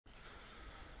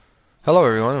Hello,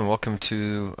 everyone, and welcome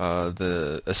to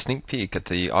a sneak peek at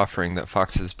the offering that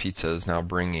Fox's Pizza is now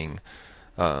bringing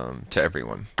to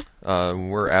everyone.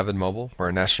 We're Avid Mobile. We're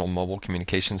a national mobile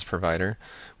communications provider.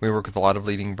 We work with a lot of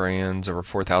leading brands, over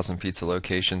 4,000 pizza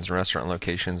locations and restaurant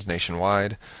locations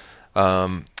nationwide.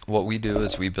 What we do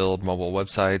is we build mobile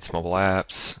websites, mobile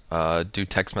apps, do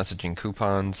text messaging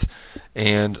coupons,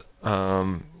 and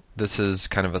this is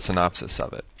kind of a synopsis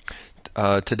of it.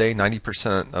 Today,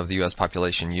 90% of the U.S.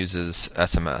 population uses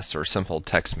SMS or simple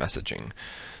text messaging.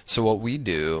 So what we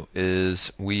do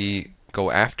is we go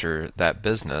after that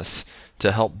business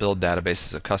to help build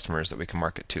databases of customers that we can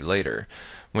market to later.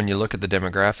 When you look at the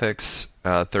demographics,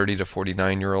 30 to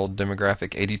 49-year-old demographic,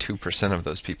 82% of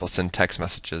those people send text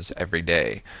messages every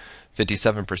day.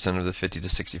 57% of the 50 to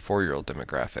 64-year-old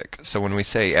demographic. So when we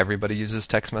say everybody uses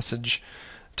text messaging,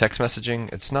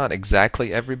 it's not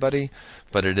exactly everybody,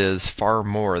 but it is far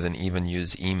more than even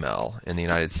use email in the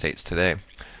United States today.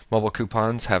 Mobile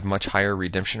coupons have much higher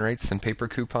redemption rates than paper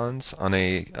coupons on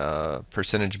a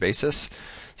percentage basis.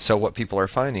 So what people are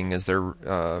finding is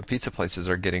their pizza places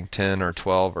are getting 10 or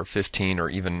 12 or 15 or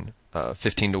even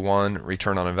 15 to 1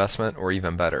 return on investment, or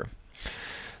even better.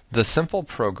 The simple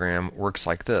program works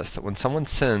like this: that when someone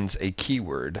sends a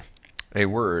word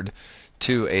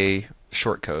to a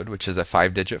short code, which is a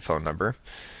 5-digit phone number,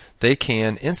 they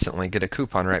can instantly get a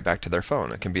coupon right back to their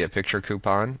phone. It can be a picture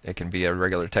coupon, it can be a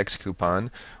regular text coupon,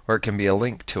 or it can be a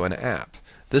link to an app.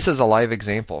 This is a live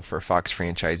example for Fox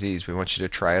franchisees. We want you to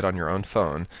try it on your own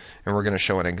phone, and we're going to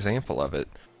show an example of it.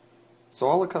 So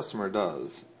all a customer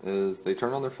does is they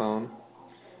turn on their phone.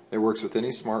 It works with any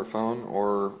smartphone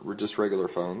or just regular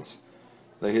phones.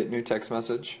 They hit new text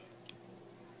message.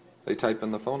 They type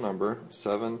in the phone number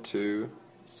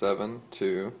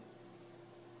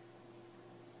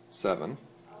 72727.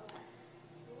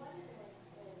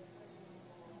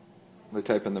 They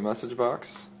type in the message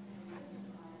box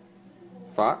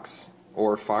Fox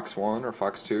or Fox 1 or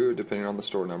Fox 2, depending on the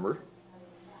store number.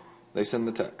 They send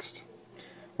the text.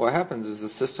 What happens is the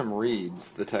system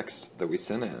reads the text that we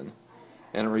send in,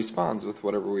 and it responds with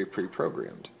whatever we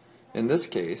pre-programmed. In this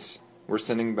case, we're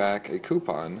sending back a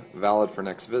coupon valid for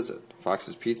next visit.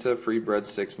 Fox's Pizza, free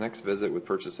breadsticks next visit with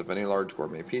purchase of any large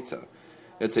gourmet pizza.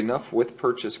 It's enough with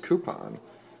purchase coupon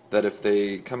that if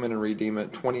they come in and redeem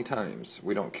it 20 times,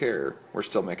 we don't care, we're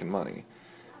still making money.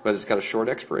 But it's got a short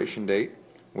expiration date,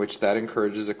 which that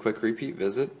encourages a quick repeat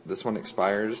visit. This one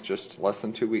expires just less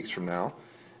than 2 weeks from now.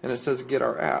 And it says get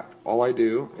our app. All I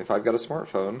do, if I've got a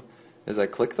smartphone, is I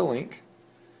click the link,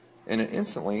 and it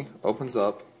instantly opens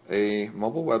up a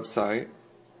mobile website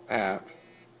app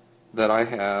that I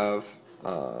have.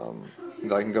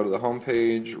 That I can go to the home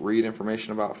page, read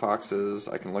information about Fox's.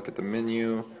 I can look at the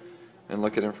menu and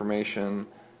look at information,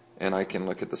 and I can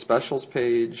look at the specials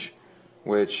page,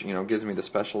 which gives me the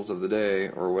specials of the day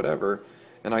or whatever.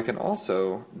 And I can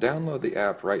also download the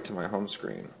app right to my home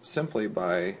screen simply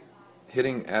by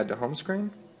hitting add to home screen.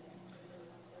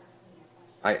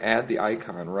 I add the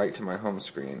icon right to my home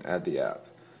screen, add the app,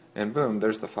 and boom,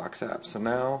 there's the Fox app. So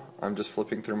now I'm just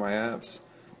flipping through my apps,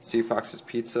 see Fox's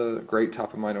Pizza, great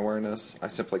top of mind awareness. I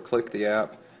simply click the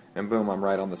app, and boom, I'm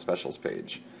right on the specials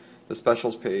page. The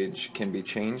specials page can be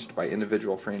changed by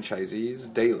individual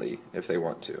franchisees daily if they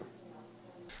want to.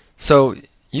 So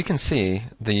you can see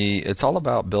it's all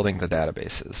about building the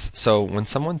databases. So when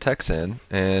someone texts in,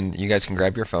 and you guys can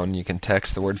grab your phone, you can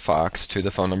text the word Fox to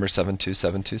the phone number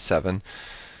 72727.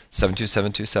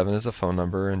 72727 is a phone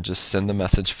number, and just send the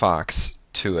message Fox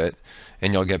to it,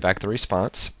 and you'll get back the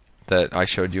response that I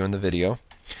showed you in the video.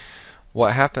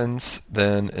 What happens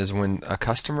then is when a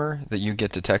customer that you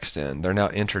get to text in, they're now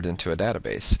entered into a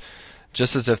database,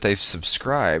 just as if they've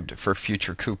subscribed for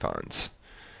future coupons.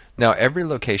 Now every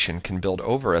location can build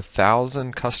over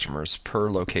 1,000 customers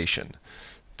per location,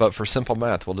 but for simple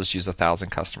math we'll just use 1,000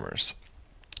 customers.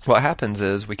 What happens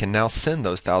is we can now send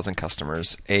those 1,000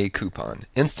 customers a coupon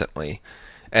instantly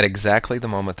at exactly the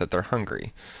moment that they're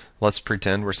hungry. Let's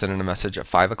pretend we're sending a message at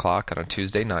 5 o'clock on a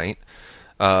Tuesday night.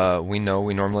 We know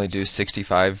we normally do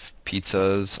 65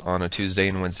 pizzas on a Tuesday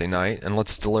and Wednesday night, and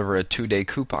let's deliver a 2-day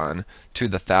coupon to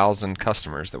the 1,000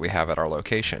 customers that we have at our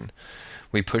location.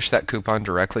 We push that coupon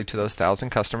directly to those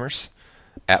 1,000 customers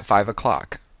at 5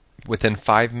 o'clock. Within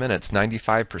 5 minutes,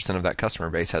 95% of that customer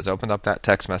base has opened up that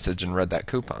text message and read that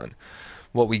coupon.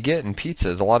 What we get in pizza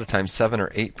is a lot of times 7 or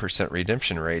 8%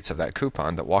 redemption rates of that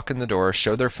coupon that walk in the door,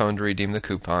 show their phone to redeem the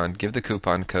coupon, give the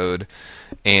coupon code,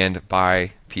 and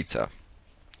buy pizza.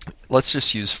 Let's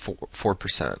just use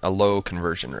 4%, a low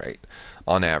conversion rate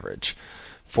on average.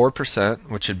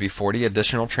 4%, which would be 40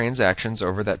 additional transactions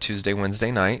over that Tuesday,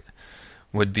 Wednesday night,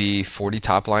 would be 40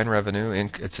 top line revenue.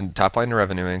 It's a top line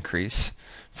revenue increase.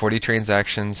 40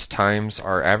 transactions times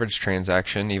our average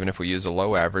transaction, even if we use a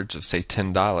low average of say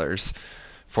 $10,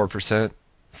 4%,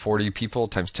 40 people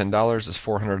times $10 is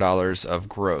 $400 of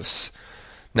gross.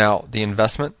 Now, the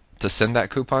investment to send that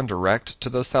coupon direct to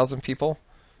those 1,000 people,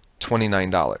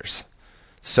 $29.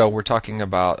 So we're talking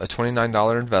about a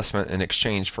 $29 investment in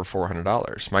exchange for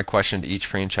 $400. My question to each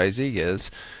franchisee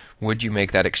is, would you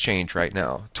make that exchange right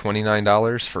now?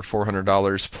 $29 for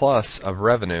 $400 plus of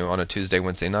revenue on a Tuesday,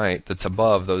 Wednesday night that's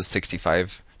above those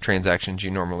 65 transactions you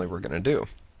normally were going to do.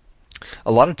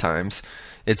 A lot of times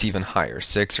it's even higher,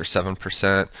 6 or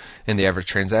 7%, and the average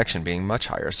transaction being much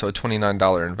higher. So a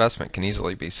 $29 investment can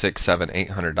easily be $600, $700,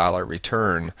 $800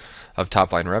 return of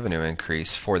top line revenue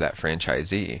increase for that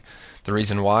franchisee. The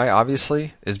reason why,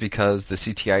 obviously, is because the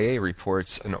CTIA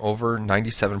reports an over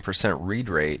 97% read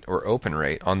rate or open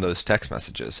rate on those text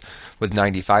messages, with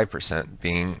 95%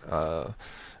 being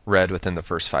read within the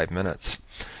first 5 minutes.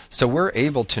 So we're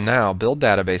able to now build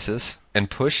databases and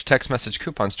push text message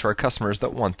coupons to our customers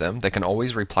that want them. They can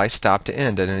always reply stop to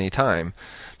end at any time,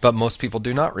 but most people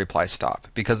do not reply stop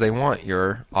because they want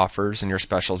your offers and your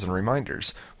specials and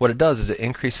reminders. What it does is it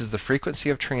increases the frequency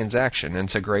of transaction, and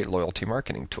it's a great loyalty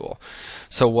marketing tool.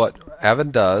 So what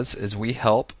Avid does is we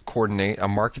help coordinate a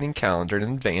marketing calendar in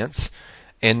advance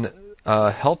and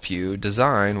help you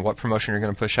design what promotion you're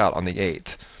going to push out on the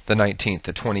 8th, the 19th,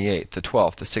 the 28th, the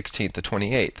 12th, the 16th, the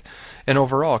 28th, and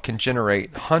overall can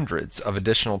generate hundreds of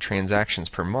additional transactions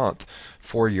per month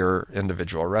for your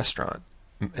individual restaurant.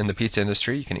 In the pizza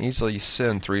industry, you can easily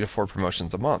send 3 to 4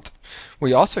 promotions a month.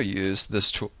 We also use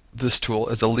this tool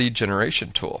as a lead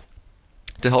generation tool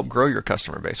to help grow your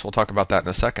customer base. We'll talk about that in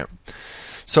a second.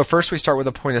 So first we start with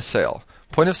a point of sale.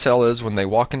 Point of sale is when they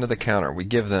walk into the counter, we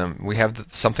have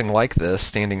something like this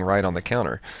standing right on the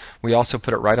counter. We also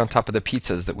put it right on top of the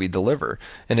pizzas that we deliver,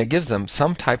 and it gives them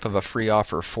some type of a free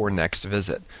offer for next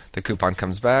visit. The coupon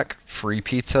comes back, free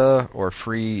pizza or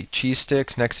free cheese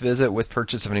sticks next visit with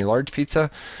purchase of any large pizza.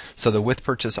 So the with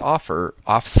purchase offer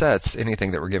offsets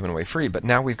anything that we're giving away free, but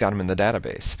now we've got them in the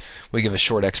database. We give a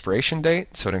short expiration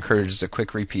date, so it encourages a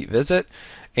quick repeat visit.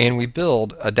 And we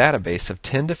build a database of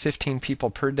 10 to 15 people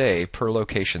per day per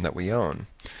location that we own.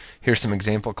 Here's some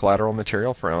example collateral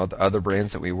material for other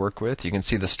brands that we work with. You can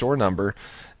see the store number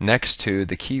next to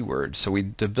the keyword. So we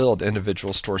build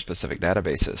individual store-specific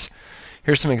databases.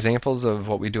 Here's some examples of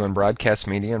what we do in broadcast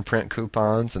media and print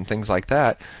coupons and things like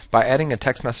that. By adding a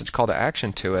text message call to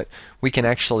action to it, we can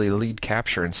actually lead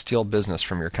capture and steal business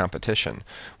from your competition.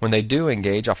 When they do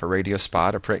engage off a radio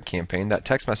spot, a print campaign, that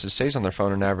text message stays on their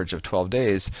phone an average of 12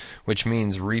 days, which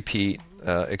means repeat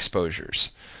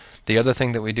exposures. The other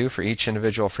thing that we do for each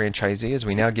individual franchisee is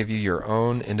we now give you your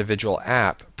own individual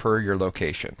app per your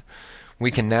location.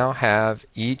 We can now have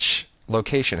each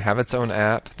location have its own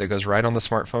app that goes right on the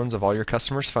smartphones of all your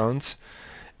customers' phones,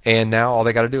 and now all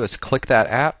they got to do is click that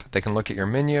app. They can look at your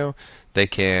menu, they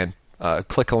can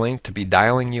click a link to be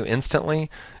dialing you instantly,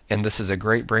 and this is a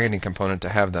great branding component to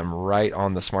have them right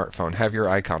on the smartphone. Have your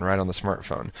icon right on the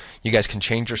smartphone. You guys can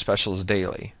change your specials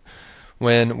daily.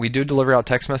 When we do deliver out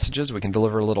text messages, we can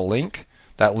deliver a little link.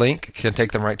 That link can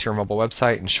take them right to your mobile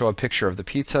website and show a picture of the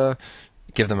pizza,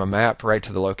 give them a map right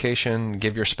to the location,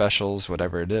 give your specials,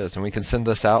 whatever it is. And we can send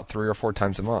this out 3 or 4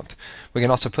 times a month. We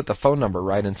can also put the phone number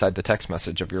right inside the text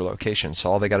message of your location. So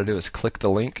all they got to do is click the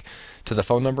link to the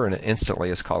phone number and it instantly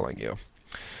is calling you.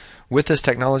 With this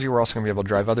technology, we're also going to be able to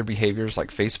drive other behaviors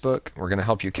like Facebook. We're going to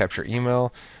help you capture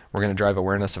email. We're going to drive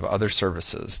awareness of other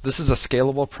services. This is a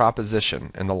scalable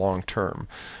proposition in the long term.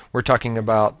 We're talking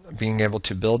about being able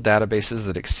to build databases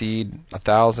that exceed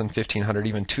 1,000, 1,500,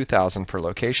 even 2,000 per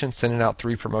location, sending out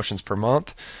 3 promotions per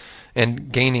month,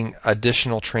 and gaining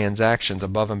additional transactions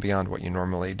above and beyond what you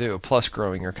normally do, plus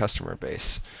growing your customer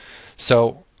base.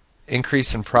 So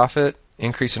increase in profit,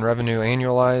 increase in revenue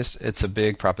annualized, it's a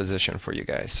big proposition for you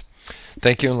guys.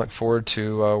 Thank you and look forward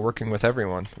to working with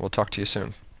everyone. We'll talk to you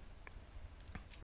soon.